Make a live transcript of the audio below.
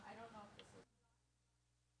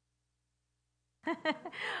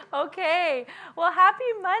Okay. Well, happy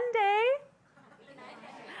Monday.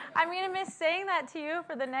 I'm going to miss saying that to you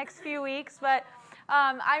for the next few weeks, but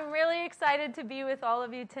I'm really excited to be with all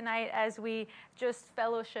of you tonight as we just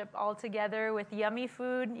fellowship all together with yummy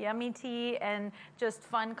food, yummy tea, and just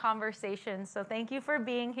fun conversations. So thank you for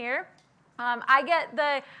being here. I get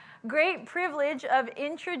the great privilege of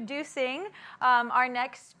introducing our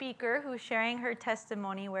next speaker who's sharing her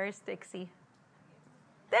testimony. Where's Dixie?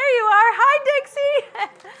 There you are. Hi, Dixie.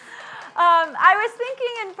 I was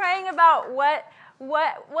thinking and praying about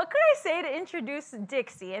what could I say to introduce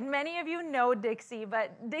Dixie? And many of you know Dixie,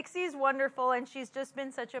 but Dixie's wonderful, and she's just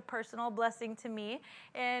been such a personal blessing to me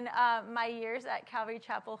in my years at Calvary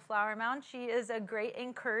Chapel Flower Mound. She is a great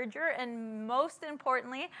encourager, and most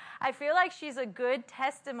importantly, I feel like she's a good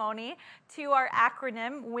testimony to our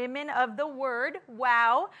acronym, Women of the Word,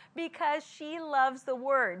 WOW, because she loves the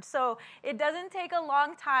Word. So it doesn't take a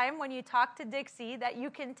long time when you talk to Dixie that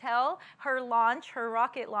you can tell her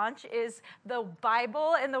rocket launch, is the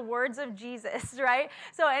Bible and the words of Jesus, right?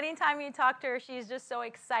 So anytime you talk to her, she's just so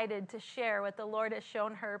excited to share what the Lord has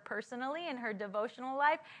shown her personally in her devotional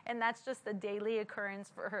life, and that's just a daily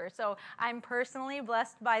occurrence for her. So I'm personally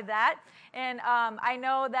blessed by that, and I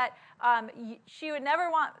know that she would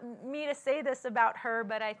never want me to say this about her,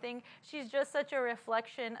 but I think she's just such a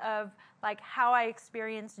reflection of like how I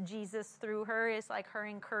experienced Jesus through her, is like her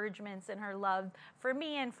encouragements and her love for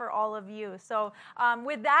me and for all of you. So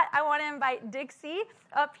with that, I want to invite Dixie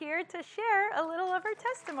up here to share a little of her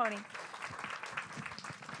testimony.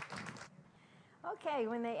 Okay,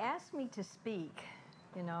 when they asked me to speak,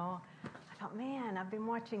 I thought, man, I've been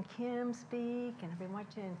watching Kim speak, and I've been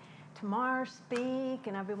watching Tamar speak,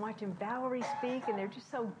 and I've been watching Valerie speak, and they're just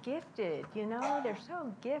so gifted, they're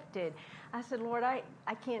so gifted. I said, Lord, I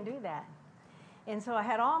can't do that. And so I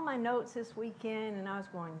had all my notes this weekend, and I was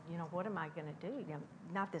going, what am I going to do?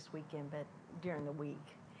 Not this weekend, but during the week.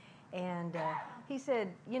 And he said,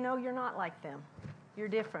 you're not like them. You're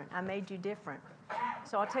different. I made you different.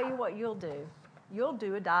 So I'll tell you what you'll do. You'll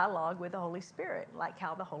do a dialogue with the Holy Spirit, like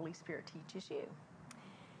how the Holy Spirit teaches you.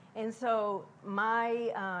 And so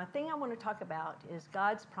my thing I want to talk about is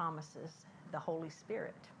God's promises, the Holy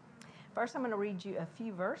Spirit. First, I'm going to read you a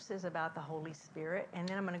few verses about the Holy Spirit, and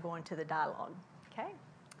then I'm going to go into the dialogue, okay?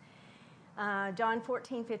 John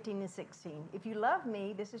 14, 15, and 16. If you love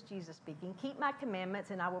me, this is Jesus speaking, keep my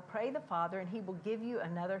commandments, and I will pray the Father, and he will give you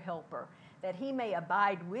another helper, that he may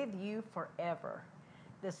abide with you forever.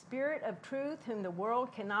 The Spirit of truth, whom the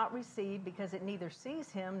world cannot receive, because it neither sees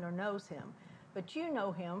him nor knows him. But you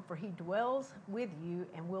know him, for he dwells with you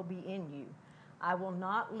and will be in you. I will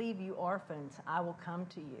not leave you orphans. I will come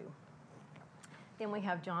to you. Then we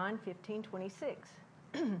have John 15, 26.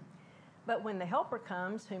 But when the Helper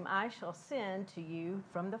comes, whom I shall send to you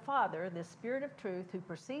from the Father, the Spirit of truth who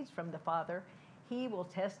proceeds from the Father, he will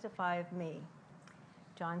testify of me.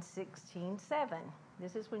 John 16, 7.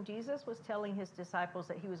 This is when Jesus was telling his disciples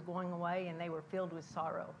that he was going away, and they were filled with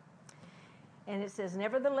sorrow. And it says,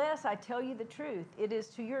 nevertheless, I tell you the truth. It is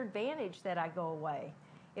to your advantage that I go away.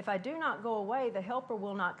 If I do not go away, the Helper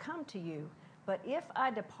will not come to you. But if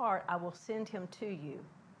I depart, I will send him to you.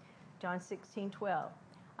 John 16, 12.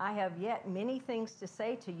 I have yet many things to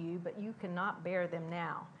say to you, but you cannot bear them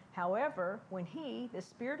now. However, when he, the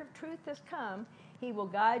Spirit of truth, has come, he will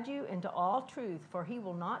guide you into all truth, for he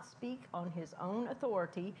will not speak on his own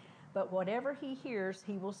authority, but whatever he hears,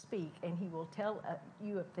 he will speak, and he will tell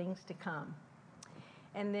you of things to come.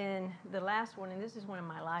 And then the last one, and this is one of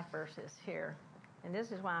my life verses here, and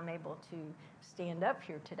this is why I'm able to stand up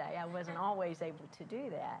here today. I wasn't always able to do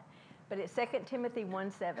that. But it's 2 Timothy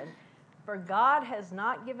 1:7. For God has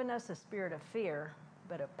not given us a spirit of fear,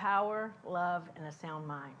 but of power, love, and a sound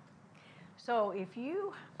mind. So if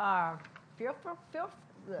you are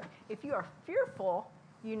fearful,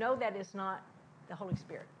 you know that is not the Holy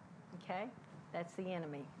Spirit. Okay? That's the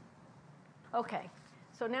enemy. Okay.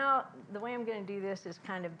 So now the way I'm going to do this is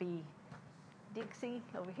kind of be Dixie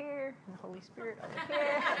over here and the Holy Spirit over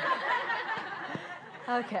here.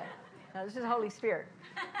 Okay. Now this is the Holy Spirit.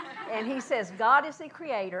 And he says God is the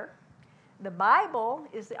creator. The Bible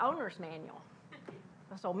is the owner's manual.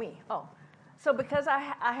 So me. Oh. So because I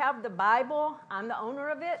have the Bible, I'm the owner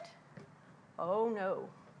of it? Oh, no.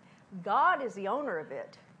 God is the owner of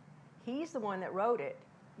it. He's the one that wrote it.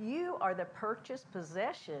 You are the purchased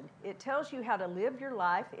possession. It tells you how to live your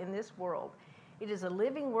life in this world. It is a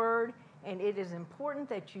living word, and it is important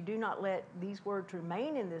that you do not let these words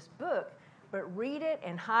remain in this book, but read it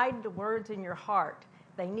and hide the words in your heart.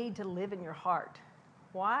 They need to live in your heart.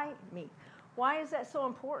 Why? Me. Why is that so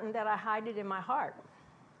important that I hide it in my heart?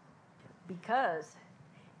 Because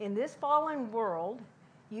In this fallen world,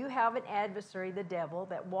 you have an adversary, the devil,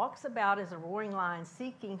 that walks about as a roaring lion,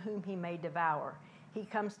 seeking whom he may devour. He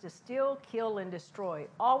comes to steal, kill, and destroy.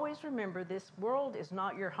 Always remember, this world is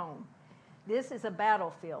not your home. This is a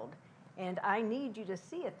battlefield, and I need you to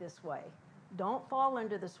see it this way. Don't fall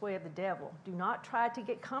under the sway of the devil. Do not try to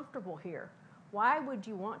get comfortable here. Why would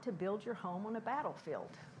you want to build your home on a battlefield?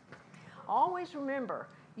 Always remember,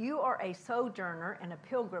 you are a sojourner and a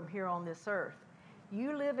pilgrim here on this earth.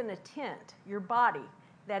 You live in a tent, your body,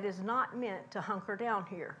 that is not meant to hunker down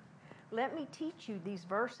here. Let me teach you these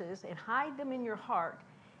verses and hide them in your heart.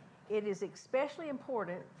 It is especially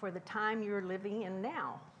important for the time you're living in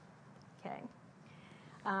now. Okay?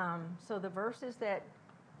 So the verses that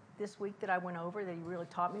this week that I went over that he really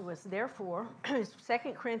taught me was, therefore,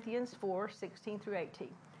 2 Corinthians 4:16 through 18.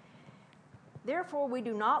 Therefore, we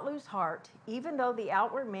do not lose heart, even though the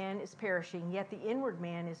outward man is perishing, yet the inward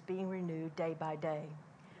man is being renewed day by day.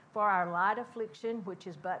 For our light affliction, which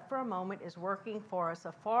is but for a moment, is working for us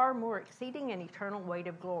a far more exceeding and eternal weight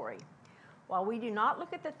of glory. While we do not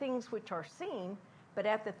look at the things which are seen, but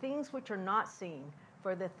at the things which are not seen.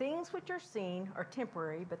 For the things which are seen are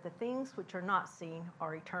temporary, but the things which are not seen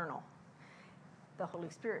are eternal. The Holy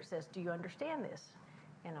Spirit says, do you understand this?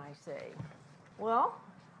 And I say, well,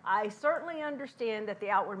 I certainly understand that the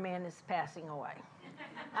outward man is passing away.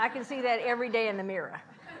 I can see that every day in the mirror.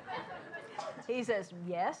 He says,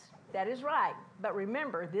 yes, that is right. But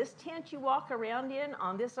remember, this tent you walk around in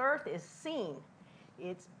on this earth is seen.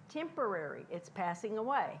 It's temporary. It's passing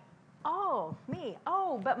away. Oh, me.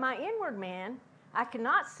 Oh, but my inward man, I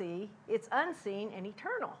cannot see. It's unseen and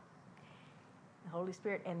eternal. The Holy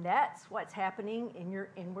Spirit, and that's what's happening in your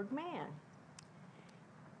inward man.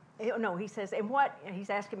 No, he says, and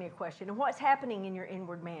he's asking me a question, and what's happening in your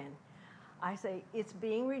inward man? I say, it's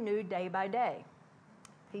being renewed day by day.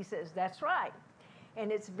 He says, that's right.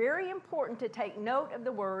 And it's very important to take note of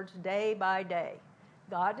the words day by day.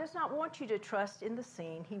 God does not want you to trust in the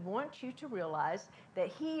seen. He wants you to realize that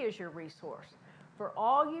he is your resource. For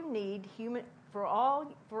all you need,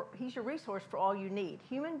 he's your resource for all you need.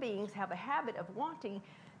 Human beings have a habit of wanting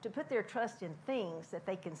to put their trust in things that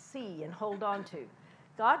they can see and hold on to.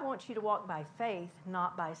 God wants you to walk by faith,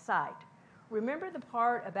 not by sight. Remember the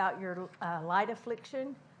part about your light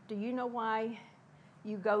affliction? Do you know why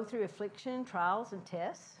you go through affliction, trials, and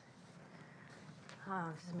tests?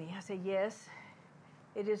 This is me. I say, yes,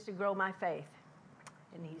 it is to grow my faith.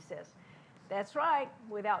 And he says, that's right.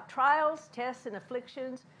 Without trials, tests, and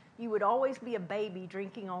afflictions, you would always be a baby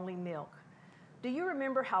drinking only milk. Do you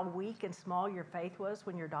remember how weak and small your faith was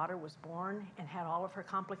when your daughter was born and had all of her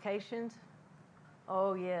complications?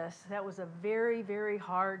 Oh, yes, that was a very, very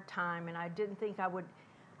hard time, and I didn't think I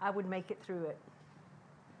would make it through it.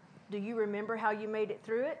 Do you remember how you made it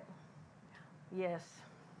through it? Yes,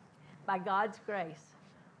 by God's grace,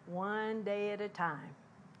 one day at a time.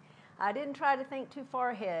 I didn't try to think too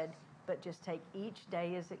far ahead, but just take each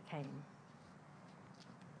day as it came.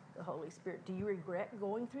 The Holy Spirit, do you regret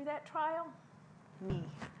going through that trial? Me.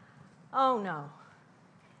 Oh, no.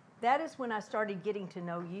 That is when I started getting to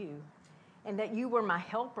know you, and that you were my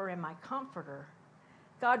helper and my comforter.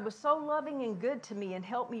 God was so loving and good to me and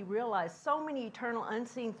helped me realize so many eternal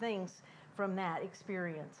unseen things from that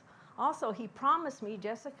experience. Also, he promised me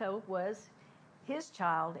Jessica was his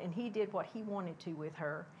child and he did what he wanted to with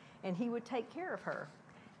her and he would take care of her.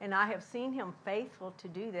 And I have seen him faithful to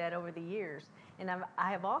do that over the years. And I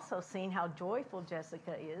have also seen how joyful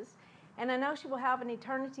Jessica is. And I know she will have an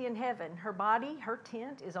eternity in heaven. Her body, her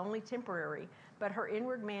tent is only temporary, but her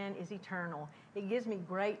inward man is eternal. It gives me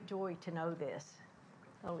great joy to know this.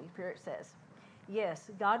 The Holy Spirit says,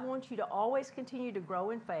 yes, God wants you to always continue to grow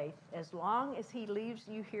in faith as long as he leaves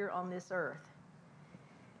you here on this earth.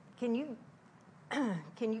 Can you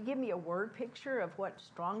give me a word picture of what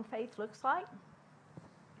strong faith looks like?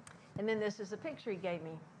 And then this is a picture he gave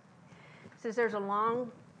me. It says there's a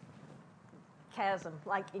long chasm,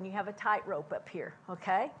 and you have a tightrope up here,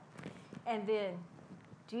 okay? And then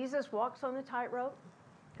Jesus walks on the tightrope,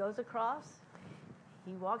 goes across,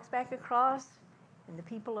 he walks back across, and the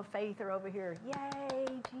people of faith are over here, yay,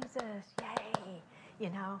 Jesus, yay,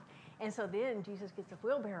 And so then Jesus gets a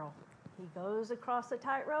wheelbarrow. He goes across the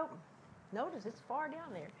tightrope. Notice it's far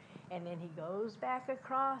down there. And then he goes back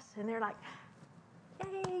across, and they're like,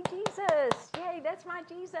 yay, Jesus, yay, that's my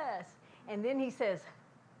Jesus. And then he says,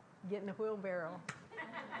 get in the wheelbarrow,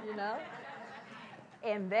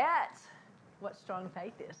 And that's what strong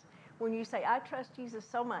faith is. When you say, I trust Jesus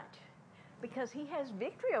so much because he has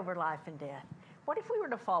victory over life and death. What if we were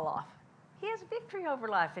to fall off? He has victory over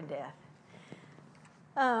life and death.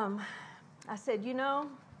 I said,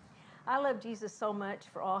 I love Jesus so much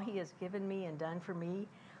for all he has given me and done for me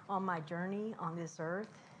on my journey on this earth.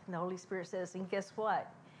 And the Holy Spirit says, and guess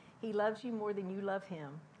what? He loves you more than you love him.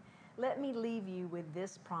 Let me leave you with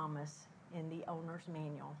this promise in the owner's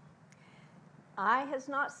manual. Eye has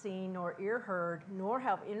not seen, nor ear heard, nor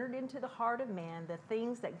have entered into the heart of man the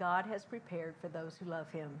things that God has prepared for those who love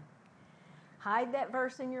him. Hide that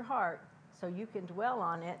verse in your heart so you can dwell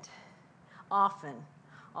on it often.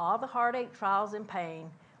 All the heartache, trials, and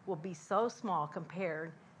pain will be so small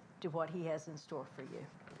compared to what he has in store for you.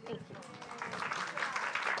 Thank you.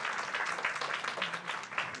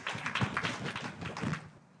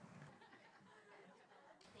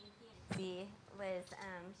 He was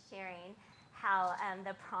sharing how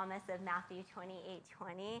the promise of Matthew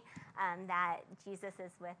 28:20, that Jesus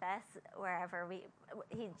is with us wherever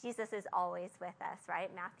Jesus is always with us, right?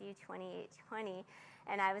 Matthew 28:20.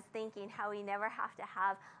 And I was thinking how we never have to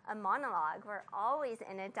have a monologue. We're always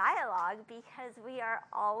in a dialogue because we are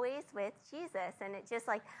always with Jesus. And it just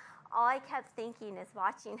like, all I kept thinking is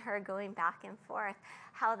watching her going back and forth,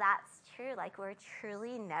 how that's true. Like we're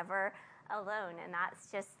truly never alone. And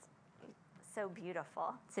that's just so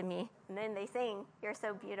beautiful to me. And then they sing, "You're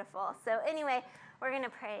so beautiful." So anyway, we're going to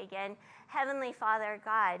pray again. Heavenly Father,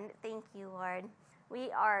 God, thank you, Lord. We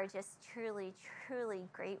are just truly, truly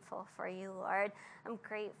grateful for you, Lord. I'm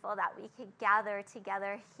grateful that we could gather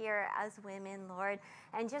together here as women, Lord,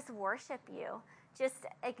 and just worship you. Just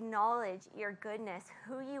acknowledge your goodness,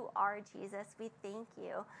 who you are, Jesus. We thank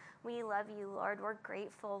you. We love you, Lord. We're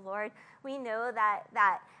grateful, Lord. We know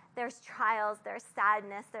that there's trials, there's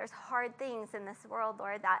sadness, there's hard things in this world,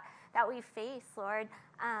 Lord, that we face, Lord.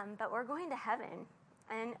 But we're going to heaven,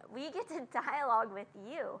 and we get to dialogue with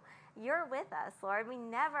you. You're with us, Lord. We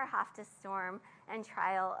never have to storm and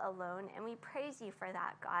trial alone, and we praise you for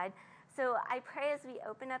that, God. So I pray as we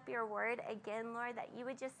open up your word again, Lord, that you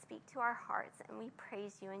would just speak to our hearts, and we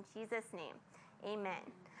praise you in Jesus' name. Amen.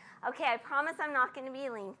 Okay, I promise I'm not going to be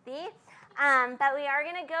lengthy, but we are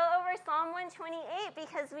going to go over Psalm 128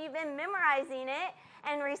 because we've been memorizing it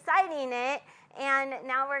and reciting it, and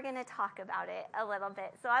now we're going to talk about it a little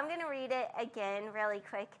bit. So I'm going to read it again really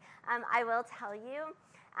quick. I will tell you,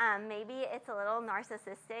 maybe it's a little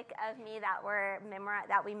narcissistic of me that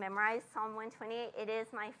we memorized Psalm 128. It is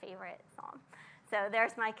my favorite psalm. So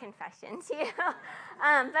there's my confession to you.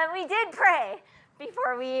 But we did pray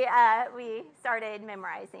before we started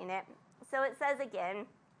memorizing it. So it says again,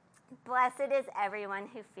 "Blessed is everyone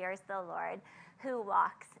who fears the Lord, who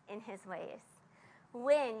walks in his ways.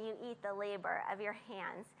 When you eat the labor of your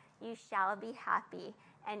hands, you shall be happy,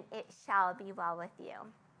 and it shall be well with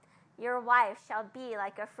you. Your wife shall be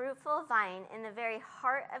like a fruitful vine in the very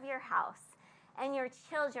heart of your house, and your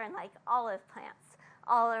children like olive plants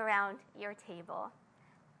all around your table.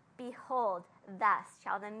 Behold, thus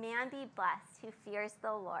shall the man be blessed who fears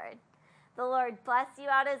the Lord. The Lord bless you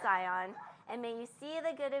out of Zion, and may you see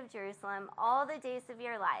the good of Jerusalem all the days of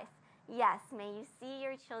your life. Yes, may you see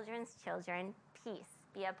your children's children. Peace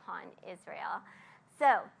be upon Israel."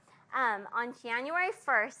 So, on January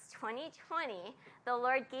 1st, 2020, the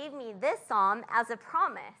Lord gave me this psalm as a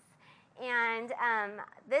promise. And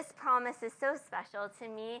this promise is so special to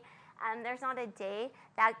me. There's not a day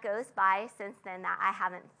that goes by since then that I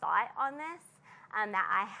haven't thought on this, that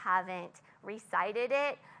I haven't recited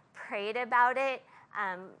it, prayed about it,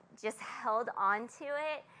 just held on to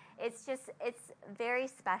it. It's very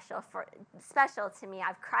special to me.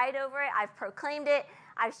 I've cried over it. I've proclaimed it.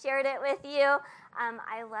 I've shared it with you.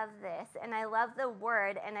 I love this, and I love the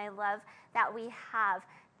word, and I love that we have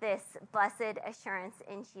this blessed assurance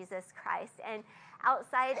in Jesus Christ. And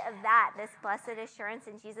outside of that, this blessed assurance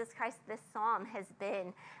in Jesus Christ, this psalm has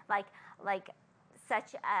been like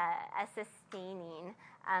such a sustaining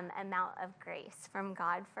amount of grace from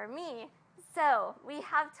God for me. So we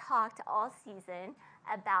have talked all season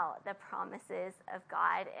about the promises of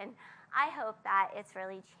God, and I hope that it's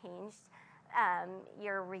really changed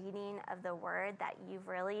your reading of the word, that you've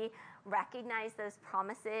really recognized those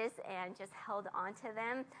promises and just held on to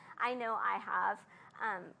them. I know I have.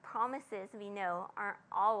 Promises, we know, aren't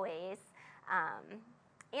always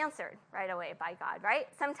answered right away by God, right?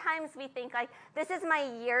 Sometimes we think like, this is my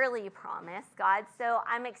yearly promise, God, so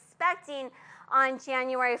I'm expecting on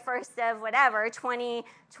January 1st of whatever,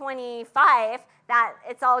 2025, that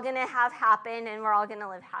it's all going to have happened and we're all going to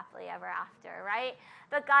live happily ever after, right?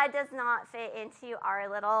 But God does not fit into our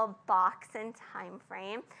little box and time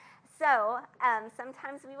frame. So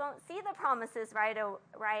sometimes we won't see the promises right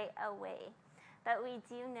away. but we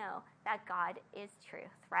do know that God is truth,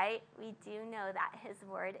 right? We do know that his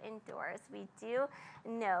word endures. We do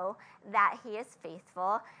know that he is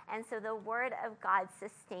faithful. And so the word of God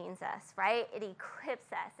sustains us, right? It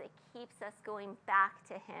equips us. It keeps us going back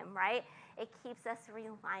to him, right? It keeps us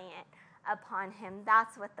reliant upon him.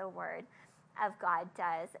 That's what the word of God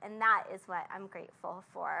does. And that is what I'm grateful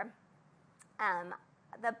for.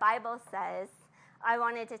 The Bible says, I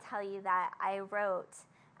wanted to tell you that I wrote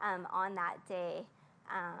on that day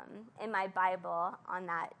in my Bible on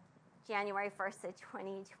that January 1st of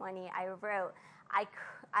 2020, I wrote, I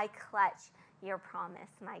clutch your promise,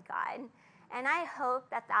 my God. And I hope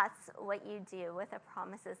that that's what you do with the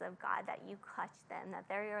promises of God, that you clutch them, that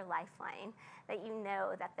they're your lifeline, that you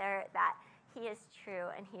know that he is true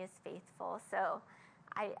and he is faithful. So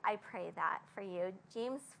I pray that for you.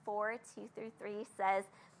 James 4:2-3 says,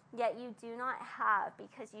 yet you do not have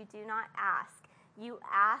because you do not ask. You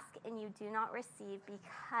ask and you do not receive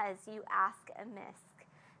because you ask amiss,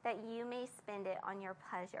 that you may spend it on your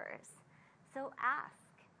pleasures. So ask,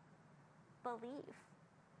 believe,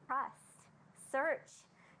 trust, search.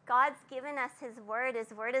 God's given us his word.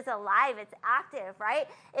 His word is alive. It's active, right?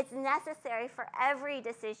 It's necessary for every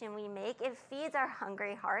decision we make. It feeds our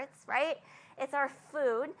hungry hearts, right? It's our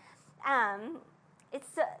food.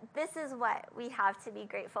 This is what we have to be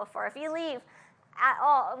grateful for. If you leave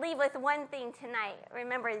with one thing tonight.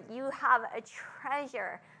 Remember, you have a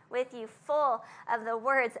treasure with you full of the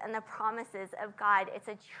words and the promises of God. It's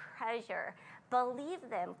a treasure. Believe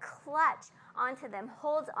them, clutch onto them,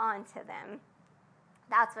 hold on to them.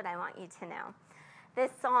 That's what I want you to know.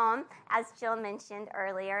 This psalm, as Jill mentioned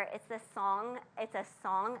earlier, it's a song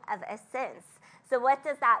of ascents. So what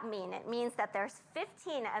does that mean? It means that there's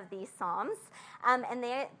 15 of these psalms, and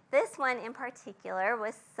this one in particular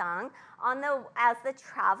was sung as the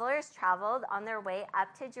travelers traveled on their way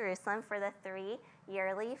up to Jerusalem for the 3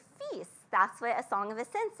 yearly feasts. That's what a song of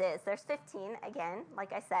ascents is. There's 15, again,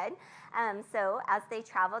 like I said. So as they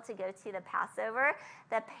traveled to go to the Passover,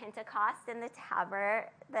 the Pentecost, and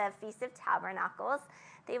the Feast of Tabernacles,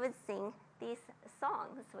 they would sing these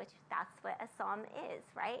songs, which that's what a psalm is,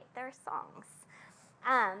 right? They're songs.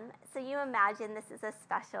 So you imagine this is a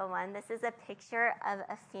special one. This is a picture of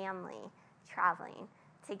a family traveling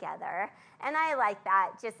together. And I like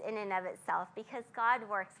that just in and of itself because God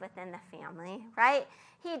works within the family, right?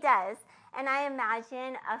 He does. And I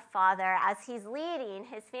imagine a father as he's leading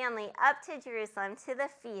his family up to Jerusalem to the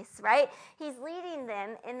feast, right? He's leading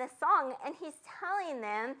them in the song and he's telling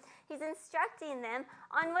them, he's instructing them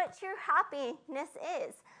on what true happiness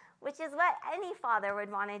is, which is what any father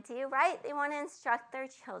would want to do, right? They want to instruct their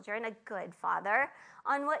children, a good father,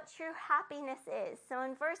 on what true happiness is. So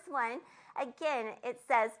in verse 1, again, it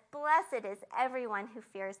says, blessed is everyone who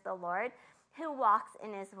fears the Lord, who walks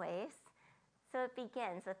in his ways. So it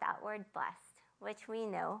begins with that word blessed, which we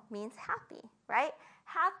know means happy, right?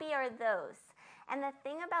 Happy are those. And the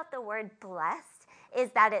thing about the word blessed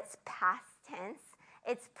is that it's past tense,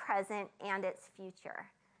 it's present, and it's future.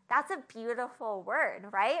 That's a beautiful word,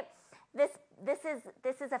 right? This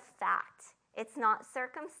is a fact. It's not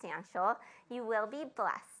circumstantial. You will be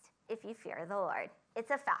blessed if you fear the Lord.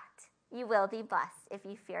 It's a fact. You will be blessed if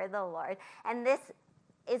you fear the Lord. And this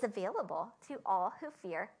is available to all who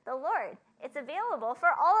fear the Lord. It's available for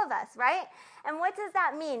all of us, right? And what does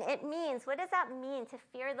that mean? What does that mean to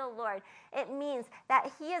fear the Lord? It means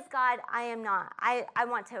that he is God, I am not. I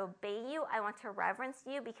want to obey you. I want to reverence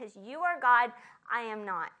you because you are God, I am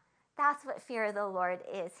not. That's what fear of the Lord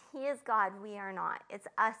is. He is God, we are not. It's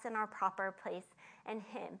us in our proper place and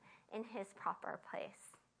him in his proper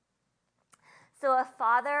place. So a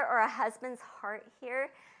father or a husband's heart here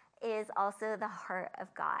is also the heart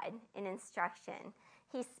of God in instruction.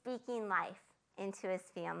 He's speaking life into his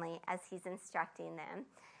family as he's instructing them.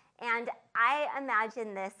 And I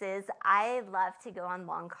imagine I love to go on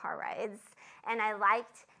long car rides, and I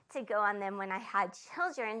liked to go on them when I had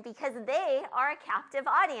children because they are a captive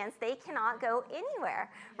audience. They cannot go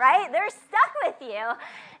anywhere, right? They're stuck with you.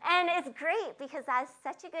 And it's great because that's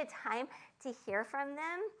such a good time to hear from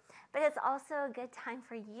them, but it's also a good time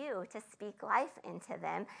for you to speak life into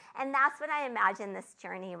them. And that's what I imagine this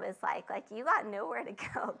journey was like. Like, you got nowhere to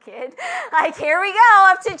go, kid. Like, here we go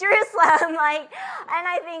up to Jerusalem. And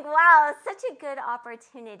I think, wow, it's such a good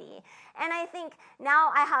opportunity. And I think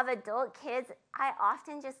now I have adult kids, I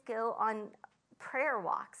often just go on prayer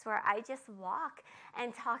walks where I just walk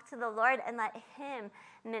and talk to the Lord and let him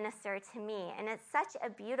minister to me. And it's such a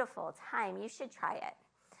beautiful time. You should try it.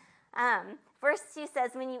 Verse 2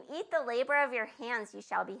 says, when you eat the labor of your hands, you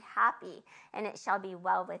shall be happy, and it shall be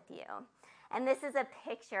well with you. And this is a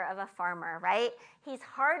picture of a farmer, right? He's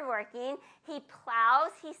hardworking. He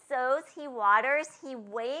plows, he sows, he waters, he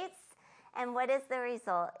waits. And what is the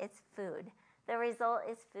result? It's food. The result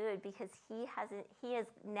is food because he is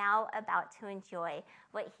now about to enjoy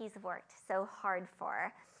what he's worked so hard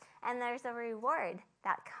for. And there's a reward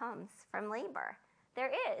that comes from labor.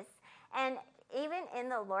 There is. And even in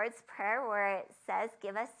the Lord's Prayer where it says,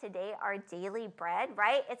 give us today our daily bread,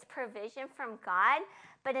 right? It's provision from God,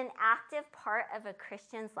 but an active part of a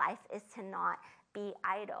Christian's life is to not be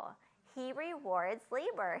idle. He rewards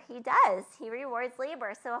labor. He does. He rewards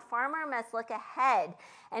labor. So a farmer must look ahead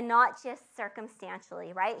and not just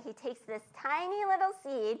circumstantially, right? He takes this tiny little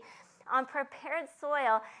seed on prepared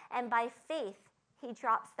soil, and by faith, he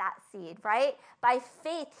drops that seed, right? By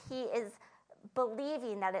faith, he is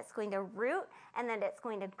believing that it's going to root and that it's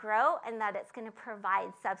going to grow and that it's going to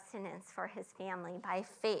provide subsistence for his family. By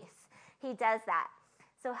faith, he does that.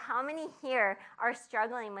 So how many here are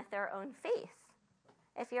struggling with their own faith?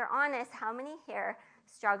 If you're honest, how many here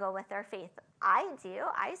struggle with their faith? I do.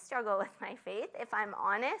 I struggle with my faith, if I'm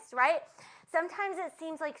honest, right? Sometimes it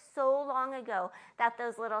seems like so long ago that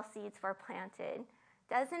those little seeds were planted.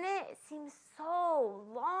 Doesn't it? It seems so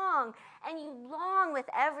long. And you long with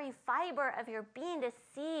every fiber of your being to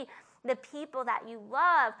see the people that you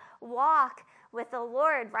love walk with the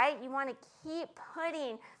Lord, right? You want to keep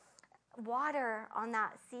putting water on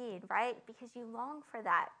that seed, right? Because you long for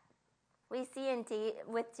that. We see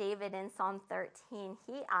with David in Psalm 13,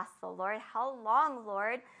 he asked the Lord, how long,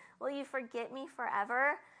 Lord, will you forget me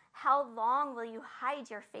forever? How long will you hide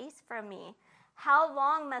your face from me? How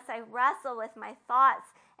long must I wrestle with my thoughts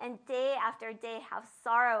and day after day have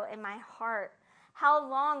sorrow in my heart? How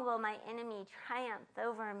long will my enemy triumph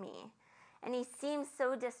over me? And he seems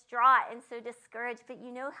so distraught and so discouraged, but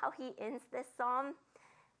you know how he ends this psalm?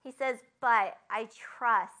 He says, but I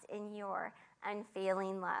trust in your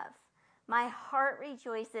unfailing love. My heart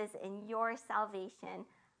rejoices in your salvation.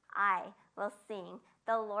 I will sing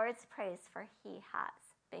the Lord's praise, for he has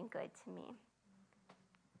been good to me.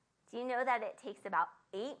 Do you know that it takes about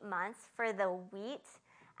 8 months for the wheat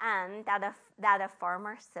that a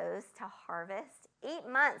farmer sows to harvest? 8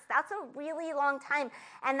 months. That's a really long time.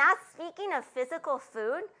 And that's speaking of physical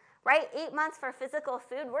food, right? 8 months for physical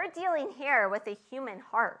food. We're dealing here with a human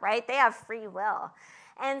heart, right? They have free will.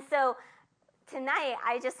 And so tonight,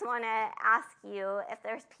 I just want to ask you if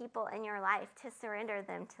there's people in your life to surrender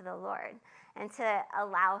them to the Lord and to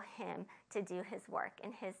allow him to do his work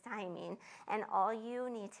in his timing. And all you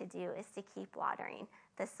need to do is to keep watering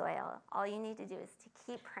the soil. All you need to do is to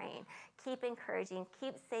keep praying, keep encouraging,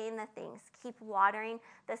 keep saying the things, keep watering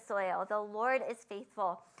the soil. The Lord is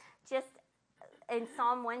faithful. Just in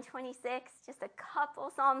Psalm 126, just a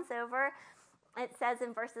couple Psalms over, it says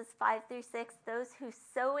in verses 5 through 6, those who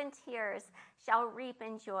sow in tears shall reap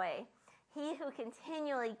in joy. He who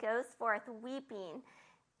continually goes forth weeping,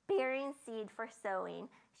 bearing seed for sowing,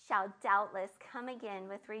 shall doubtless come again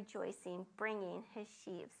with rejoicing, bringing his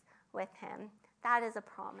sheaves with him. That is a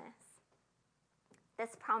promise.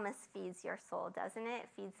 This promise feeds your soul, doesn't it? It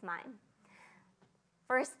feeds mine.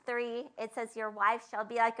 Verse 3, it says, your wife shall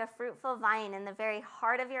be like a fruitful vine in the very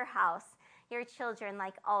heart of your house, your children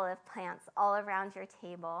like olive plants all around your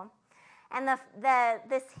table. And the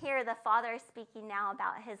father is speaking now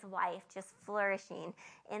about his wife just flourishing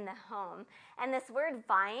in the home. And this word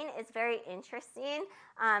vine is very interesting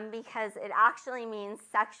because it actually means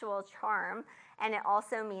sexual charm, and it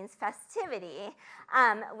also means festivity.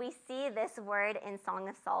 We see this word in Song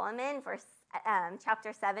of Solomon,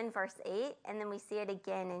 chapter 7, verse 8, and then we see it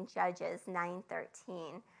again in Judges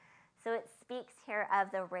 9:13. So it speaks here of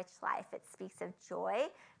the rich life. It speaks of joy,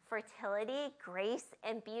 fertility, grace,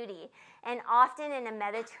 and beauty. And often in a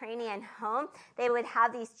Mediterranean home, they would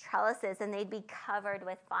have these trellises and they'd be covered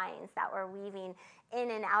with vines that were weaving in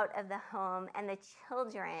and out of the home. And the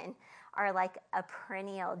children are like a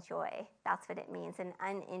perennial joy. That's what it means, an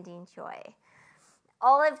unending joy.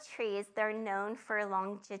 Olive trees, they're known for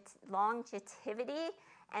longevity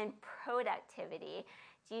and productivity.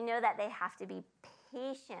 Do you know that they have to be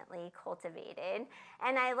patiently cultivated?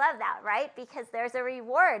 And I love that, right? Because there's a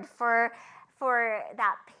reward for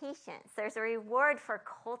that patience. There's a reward for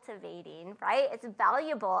cultivating, right? It's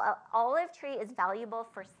valuable. An olive tree is valuable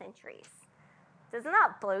for centuries. Doesn't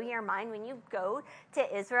that blow your mind when you go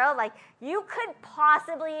to Israel? Like, you could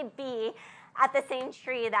possibly be at the same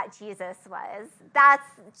tree that Jesus was. That's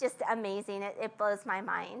just amazing. It blows my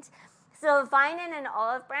mind. So a vine and an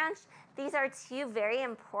olive branch, these are two very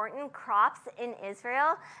important crops in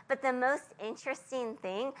Israel, but the most interesting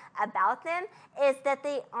thing about them is that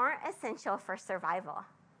they aren't essential for survival.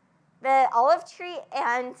 The olive tree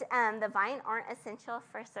and the vine aren't essential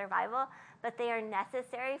for survival, but they are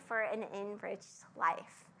necessary for an enriched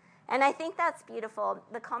life. And I think that's beautiful.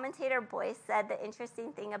 The commentator Boyce said the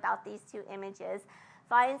interesting thing about these two images,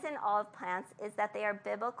 vines and olive plants, is that they are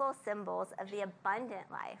biblical symbols of the abundant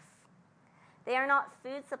life. They are not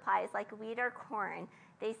food supplies like wheat or corn.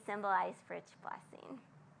 They symbolize rich blessing.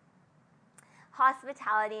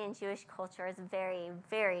 Hospitality in Jewish culture is very,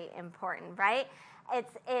 very important, right?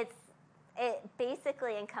 It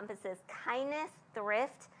basically encompasses kindness,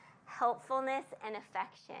 thrift, helpfulness, and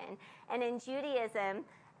affection. And in Judaism,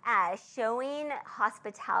 showing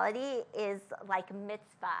hospitality is like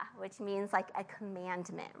mitzvah, which means like a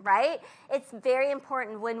commandment, right? It's very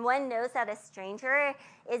important. When one knows that a stranger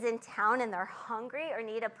is in town and they're hungry or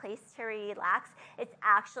need a place to relax, it's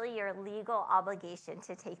actually your legal obligation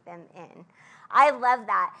to take them in. I love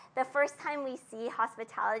that. The first time we see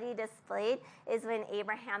hospitality displayed is when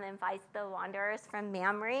Abraham invites the wanderers from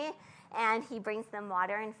Mamre, and he brings them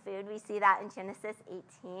water and food. We see that in Genesis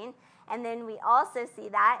 18. And then we also see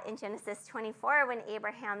that in Genesis 24 when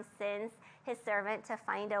Abraham sends his servant to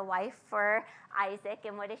find a wife for Isaac.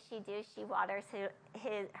 And what does she do? She waters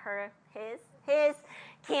his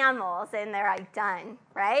camels, and they're like done,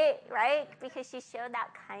 right? Because she showed that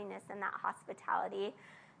kindness and that hospitality.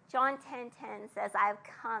 John 10:10 says, I have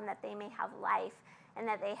come that they may have life and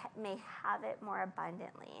that they may have it more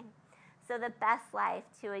abundantly. So the best life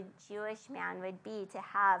to a Jewish man would be to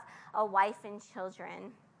have a wife and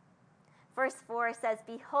children. Verse 4 says,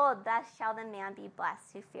 behold, thus shall the man be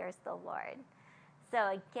blessed who fears the Lord. So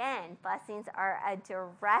again, blessings are a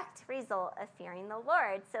direct result of fearing the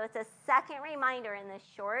Lord. So it's a second reminder in this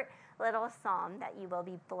short little psalm that you will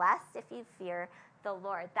be blessed if you fear the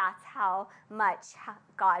Lord. That's how much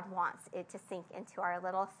God wants it to sink into our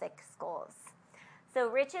little thick skulls. So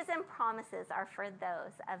riches and promises are for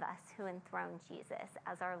those of us who enthrone Jesus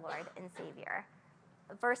as our Lord and Savior.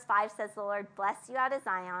 Verse 5 says, the Lord bless you out of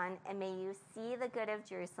Zion, and may you see the good of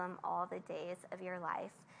Jerusalem all the days of your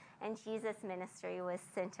life. And Jesus' ministry was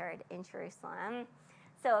centered in Jerusalem.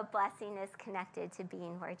 So a blessing is connected to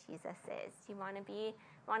being where Jesus is. Do you want to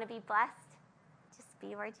be blessed? Just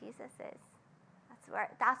be where Jesus is.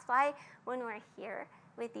 That's why when we're here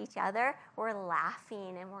with each other, we're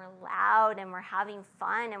laughing and we're loud and we're having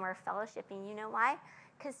fun and we're fellowshipping. You know why?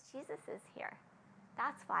 Because Jesus is here.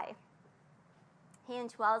 That's why. He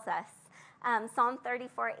indwells us. Psalm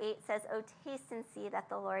 34:8 says, oh, taste and see that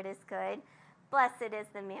the Lord is good. Blessed is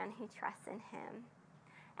the man who trusts in him.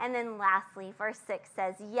 And then lastly, verse 6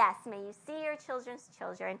 says, yes, may you see your children's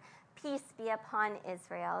children. Peace be upon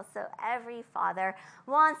Israel. So every father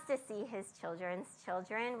wants to see his children's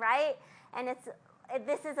children, right? And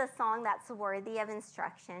this is a song that's worthy of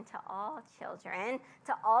instruction to all children,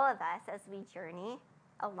 to all of us as we journey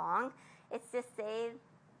along. It's to say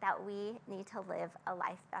that we need to live a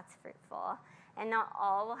life that's fruitful. And not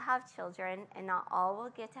all will have children, and not all will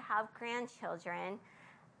get to have grandchildren,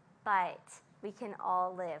 but we can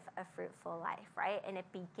all live a fruitful life, right? And it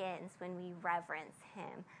begins when we reverence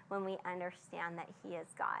him, when we understand that he is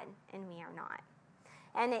God and we are not.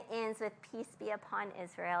 And it ends with peace be upon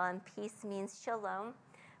Israel, and peace means shalom,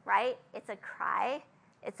 right? It's a cry,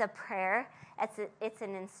 it's a prayer, it's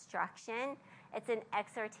an instruction, it's an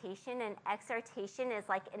exhortation. And exhortation is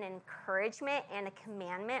like an encouragement and a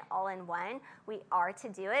commandment all in one. We are to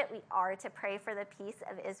do it. We are to pray for the peace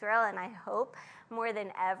of Israel. And I hope more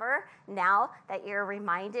than ever now that you're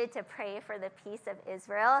reminded to pray for the peace of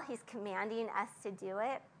Israel. He's commanding us to do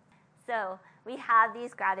it. So we have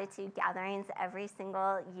these gratitude gatherings every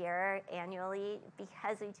single year annually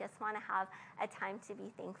because we just want to have a time to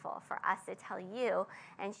be thankful, for us to tell you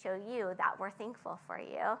and show you that we're thankful for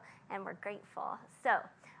you and we're grateful. So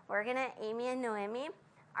Amy and Noemi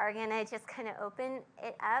are going to just kind of open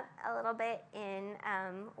it up a little bit in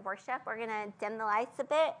worship. We're going to dim the lights a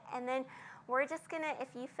bit, and then we're just going to, if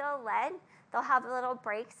you feel led, they'll have little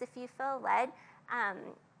breaks. If you feel led,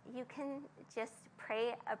 you can just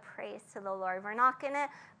pray a praise to the Lord. We're not going to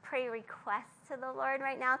pray requests to the Lord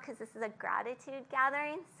right now because this is a gratitude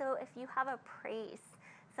gathering. So if you have a praise,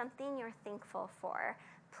 something you're thankful for,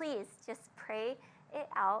 please just pray it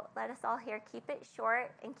out. Let us all hear. Keep it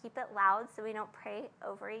short and keep it loud so we don't pray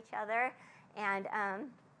over each other. And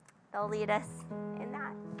they'll lead us in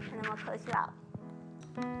that. And then we'll close you out.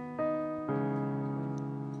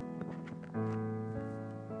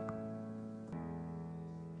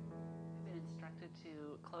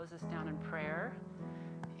 Close us down in prayer,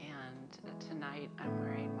 and tonight I'm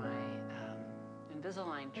wearing my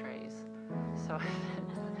Invisalign trays, so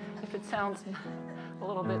if it sounds a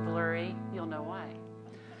little bit blurry, you'll know why.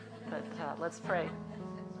 But let's pray.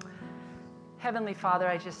 Heavenly Father,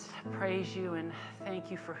 I just praise you and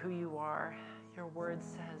thank you for who you are. Your word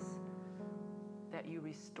says that you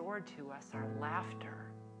restored to us our laughter,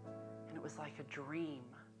 and it was like a dream.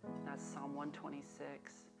 That's Psalm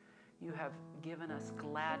 126. You have given us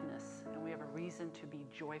gladness, and we have a reason to be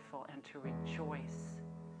joyful and to rejoice.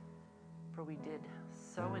 For we did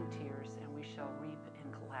sow in tears, and we shall reap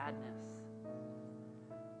in gladness.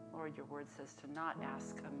 Lord, your word says to not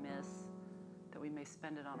ask amiss, that we may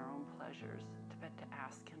spend it on our own pleasures, but to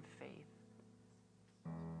ask in faith.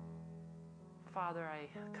 Father, I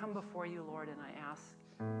come before you, Lord, and I ask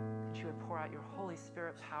that you would pour out your Holy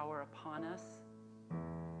Spirit power upon us.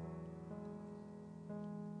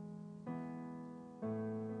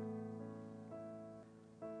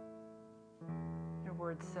 Your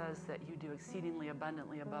word says that you do exceedingly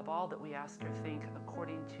abundantly above all that we ask or think,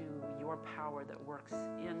 according to your power that works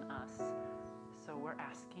in us. So we're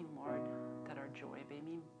asking, Lord, that our joy may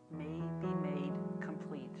be made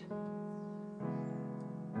complete.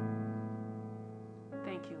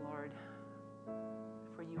 Thank you, Lord,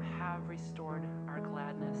 for you have restored our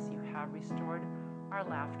gladness. You have restored our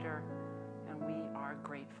laughter, and we are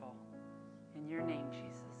grateful. In your name,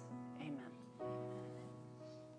 Jesus.